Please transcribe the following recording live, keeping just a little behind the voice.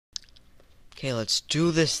Okay, let's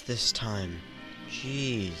do this time.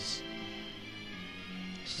 Jeez.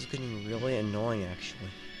 This is getting really annoying,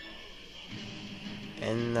 actually.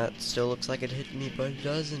 And that still looks like it hit me, but it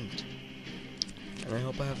doesn't. And I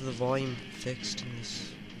hope I have the volume fixed in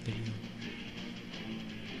this video.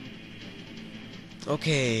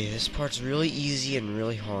 Okay, this part's really easy and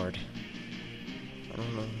really hard. I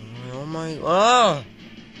don't know. Oh my... Ah!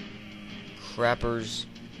 Crappers.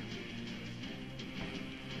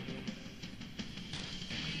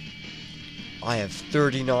 I have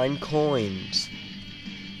 39 coins.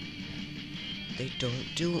 They don't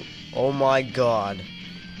do... Oh my god.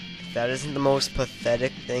 If that isn't the most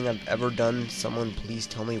pathetic thing I've ever done, someone please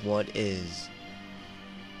tell me what is.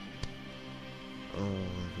 Oh my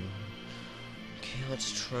god. Okay,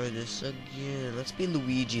 let's try this again. Let's be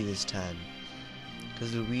Luigi this time.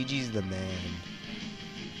 Because Luigi's the man.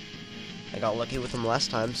 I got lucky with him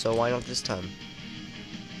last time, so why not this time?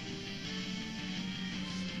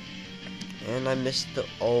 And I missed the...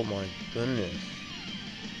 Oh my goodness.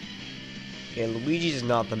 Okay, Luigi's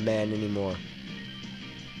not the man anymore.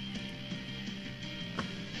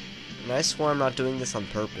 And I swear I'm not doing this on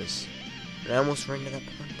purpose. And I almost ran into that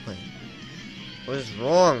plant plant. What is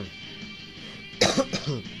wrong?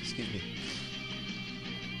 Excuse me.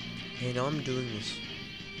 Okay, now I'm doing this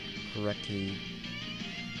correctly.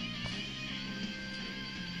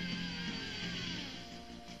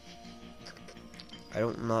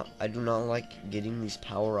 I do not like getting these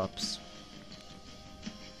power-ups.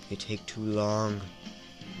 They take too long.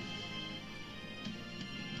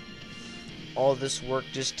 All this work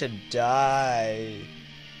just to die.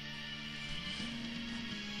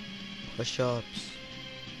 Push-ups.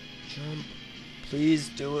 Jump. Please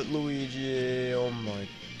do it, Luigi. Oh my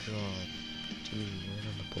god. Doing right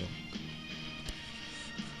on the block.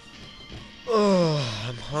 Oh,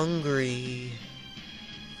 I'm hungry.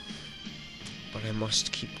 But I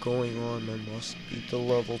must keep going on. I must beat the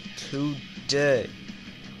level today.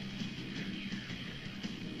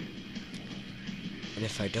 And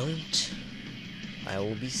if I don't, I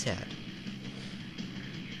will be sad.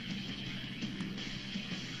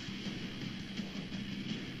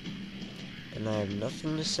 And I have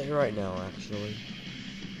nothing to say right now, actually.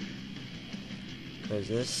 Because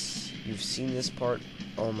this, you've seen this part,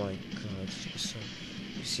 oh my god, so,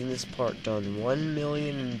 you've seen this part done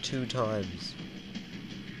 1,000,002 times.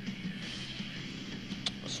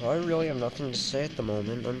 So I really have nothing to say at the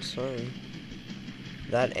moment, I'm sorry.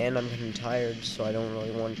 That and I'm getting tired, so I don't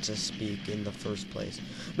really want to speak in the first place.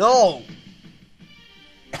 No!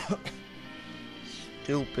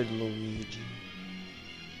 Stupid Luigi.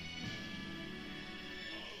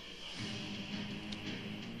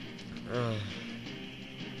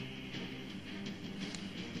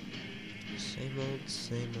 Same old,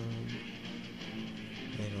 same old.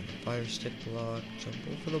 Land on the fire stick block, jump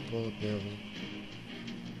over the bullet bill.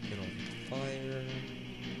 Get on the fire.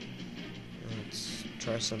 Let's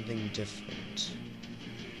try something different.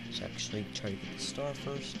 Let's actually try to get the star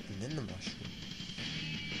first, and then the mushroom.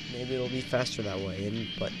 Maybe it'll be faster that way,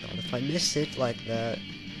 but not if I miss it like that.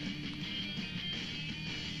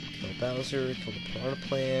 Kill Bowser, kill the piranha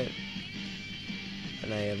plant.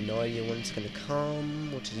 And I have no idea when it's gonna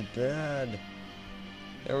come, which is bad.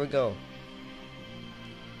 There we go.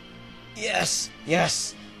 Yes!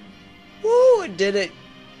 Yes! Woo! I did it!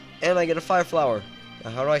 And I get a fire flower.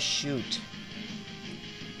 Now how do I shoot?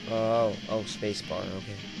 Oh, spacebar,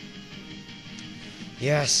 okay.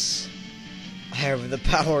 Yes! I have the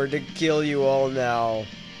power to kill you all now.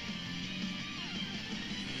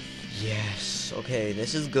 Yes, okay,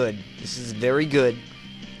 this is good. This is very good.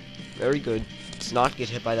 Very good. Let's not get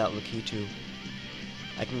hit by that Lakitu.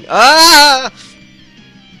 I can... Ah!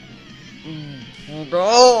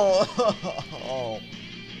 Oh!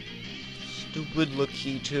 Stupid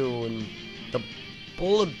Lakitu and the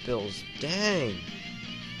bullet bills. Dang.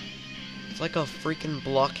 It's like a freaking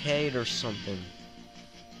blockade or something.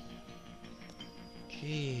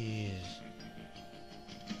 Jeez.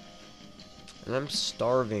 And I'm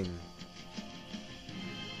starving.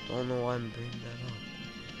 Don't know why I'm bringing that up.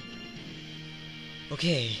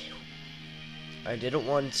 Okay. I did it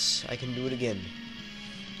once. I can do it again.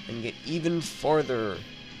 And get even farther.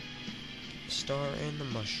 The star and the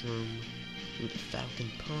mushroom. Do the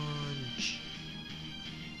falcon punch.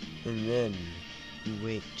 And then you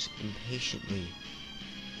wait impatiently.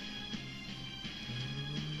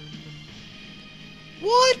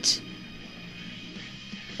 What?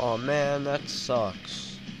 Oh man, that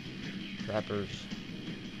sucks. Crappers.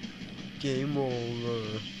 Game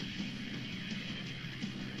over.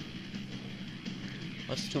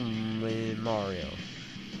 Let's do Mario.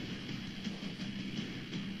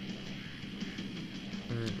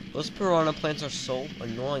 Those piranha plants are so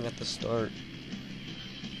annoying at the start.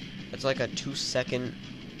 It's like a 2-second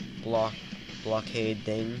blockade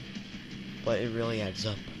thing, but it really adds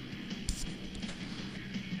up.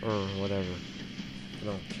 Or whatever. I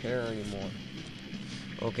don't care anymore.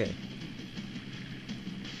 Okay.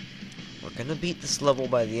 We're gonna beat this level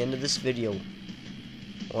by the end of this video.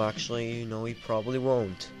 Well, actually, no, we probably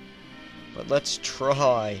won't. But let's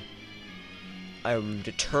try. I'm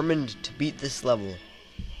determined to beat this level.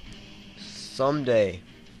 Someday.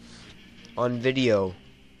 On video.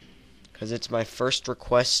 Because it's my first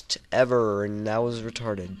request ever, and that was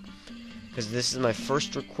retarded. Because this is my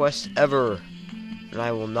first request ever. And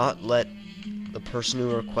I will not let the person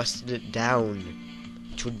who requested it down.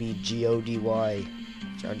 Which would be ggoddy.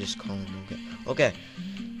 Which I just call him, okay. Okay.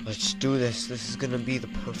 Let's do this. This is gonna be the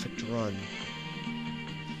perfect run.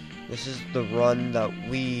 This is the run that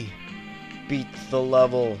we beat the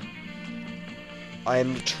level. I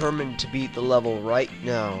am determined to beat the level right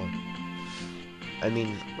now. I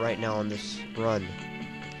mean, right now on this run.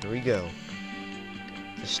 Here we go.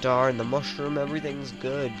 The star and the mushroom, everything's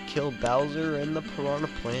good. Kill Bowser and the piranha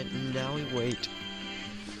plant, and now we wait.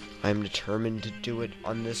 I'm determined to do it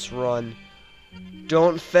on this run.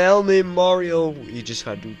 Don't fail me, Mario. You just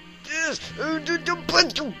gotta do this.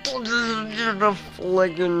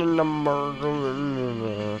 Flicking in the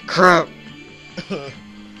murder. Crap.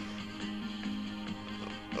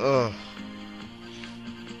 Ugh.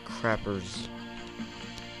 Crappers.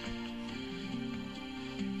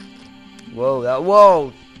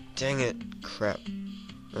 Whoa, dang it, crap.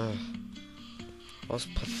 Ugh. That was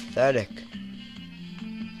pathetic.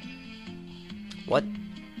 What?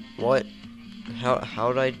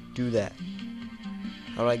 How did I do that?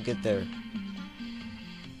 How did I get there?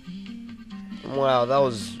 Wow, that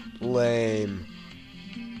was lame.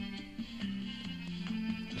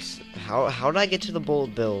 How did I get to the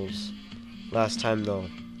bullet bills last time though?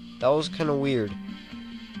 That was kind of weird.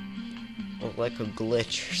 Like a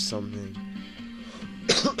glitch or something.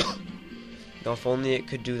 Now, if only it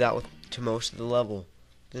could do that to most of the level,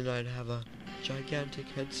 then I'd have a gigantic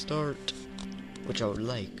head start, which I would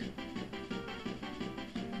like.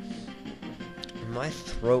 My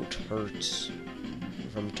throat hurts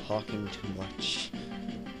from talking too much.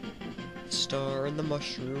 Star and the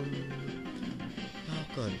mushroom.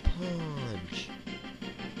 Falcon punch.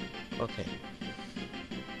 Okay.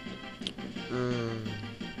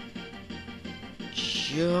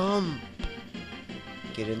 Jump!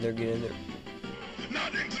 Get in there, get in there.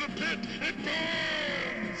 Not into the pit! It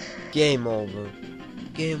burns! Game over.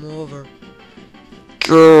 Game over.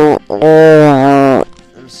 Game over!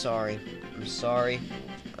 I'm sorry.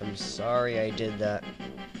 I'm sorry I did that.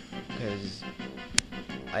 Because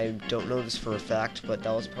I don't know this for a fact, but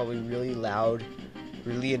that was probably really loud,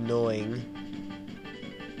 really annoying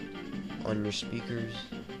on your speakers.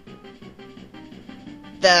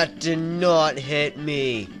 That did not hit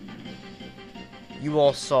me. You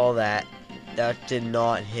all saw that. That did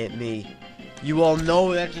not hit me. You all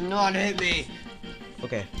know that did not hit me.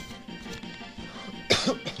 Okay.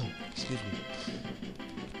 Excuse me.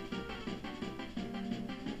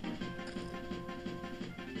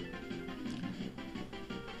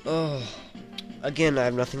 Oh. Again, I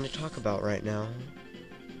have nothing to talk about right now.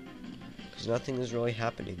 Because nothing is really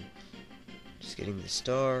happening. Just getting the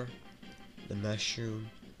star. The mushroom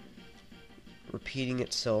repeating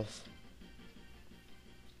itself,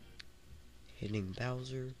 hitting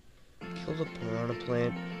Bowser, kill the piranha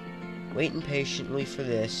plant, waiting patiently for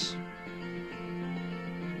this,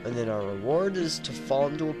 and then our reward is to fall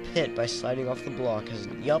into a pit by sliding off the block.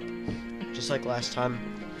 Yup, just like last time,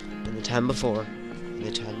 and the time before, and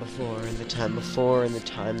the time before, and the time before, and the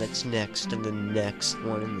time that's next, and the next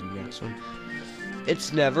one, and the next one.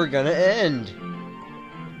 It's never gonna end.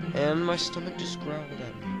 And my stomach just growled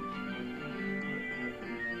at me.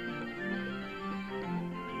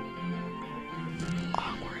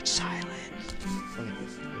 Awkward silence.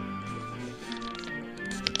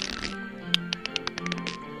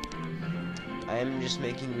 I am just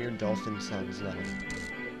making weird dolphin sounds now.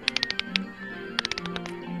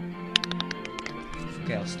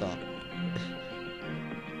 Okay, I'll stop.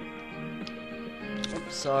 I'm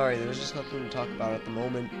sorry, there's just nothing to talk about at the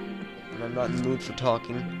moment. And I'm not in the mood for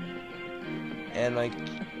talking. And I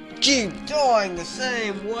keep dying the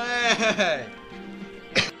same way!